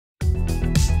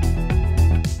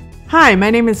Hi,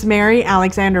 my name is Mary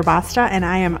Alexander-Basta, and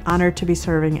I am honored to be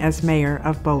serving as mayor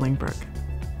of Bolingbrook.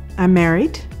 I'm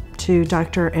married to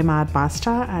Dr. Imad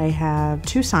Basta. I have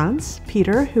two sons,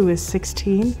 Peter, who is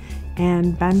 16,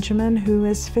 and Benjamin, who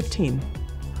is 15.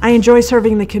 I enjoy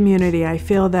serving the community. I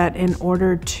feel that in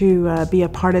order to be a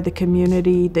part of the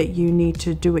community, that you need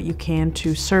to do what you can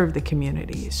to serve the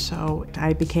community. So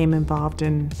I became involved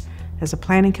as a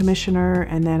planning commissioner,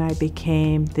 and then I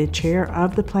became the chair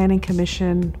of the planning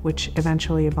commission, which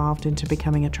eventually evolved into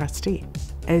becoming a trustee.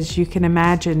 As you can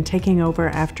imagine, taking over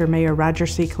after Mayor Roger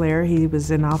C. Clare, he was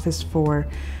in office for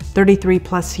 33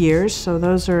 plus years, so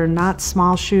those are not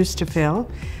small shoes to fill.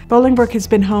 Bolingbrook has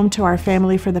been home to our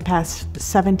family for the past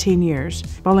 17 years.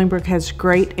 Bolingbrook has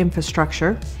great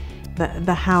infrastructure.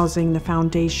 The housing, the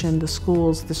foundation, the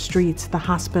schools, the streets, the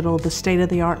hospital, the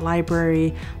state-of-the-art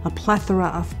library, a plethora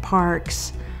of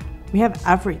parks. We have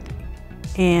everything.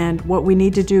 And what we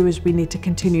need to do is we need to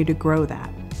continue to grow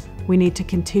that. We need to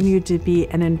continue to be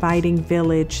an inviting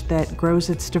village that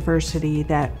grows its diversity,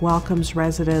 that welcomes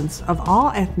residents of all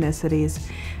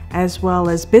ethnicities, as well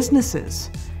as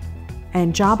businesses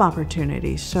and job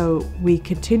opportunities. So we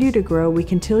continue to grow, we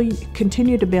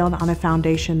continue to build on a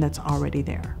foundation that's already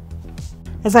there.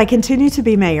 As I continue to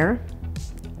be mayor,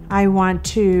 I want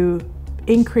to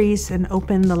increase and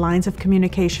open the lines of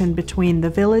communication between the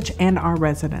village and our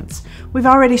residents. We've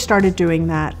already started doing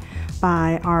that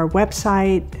by our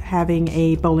website, having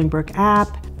a Bolingbrook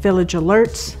app, village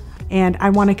alerts, and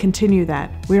I want to continue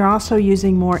that. We're also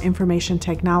using more information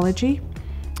technology.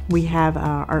 We have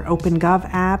our OpenGov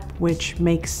app, which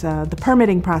makes the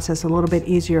permitting process a little bit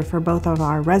easier for both of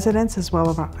our residents as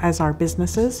well as our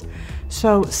businesses.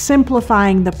 So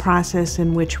simplifying the process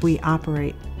in which we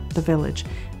operate the village,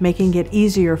 making it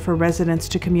easier for residents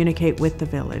to communicate with the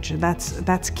village.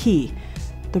 That's key.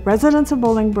 The residents of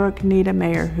Bolingbrook need a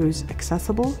mayor who's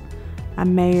accessible, a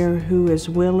mayor who is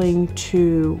willing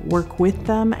to work with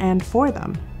them and for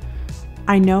them.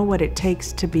 I know what it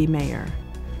takes to be mayor.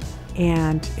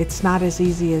 And it's not as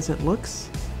easy as it looks,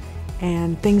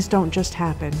 and things don't just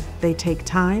happen. They take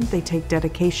time, they take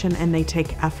dedication, and they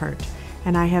take effort.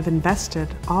 And I have invested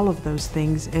all of those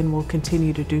things and will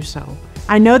continue to do so.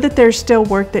 I know that there's still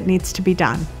work that needs to be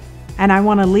done, and I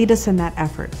want to lead us in that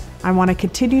effort. I want to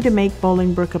continue to make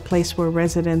Bolingbrook a place where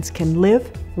residents can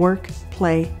live, work,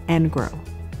 play, and grow.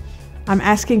 I'm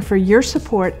asking for your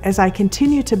support as I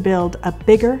continue to build a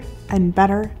bigger and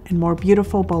better and more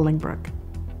beautiful Bolingbrook.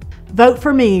 Vote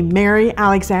for me, Mary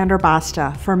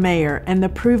Alexander-Basta, for mayor, and the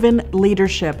proven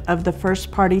leadership of the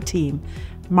First Party team,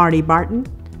 Marty Barton,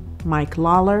 Mike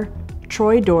Lawler,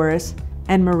 Troy Doris,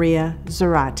 and Maria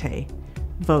Zarate.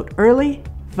 Vote early,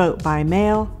 vote by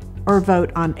mail, or vote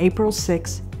on April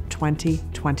 6,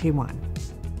 2021.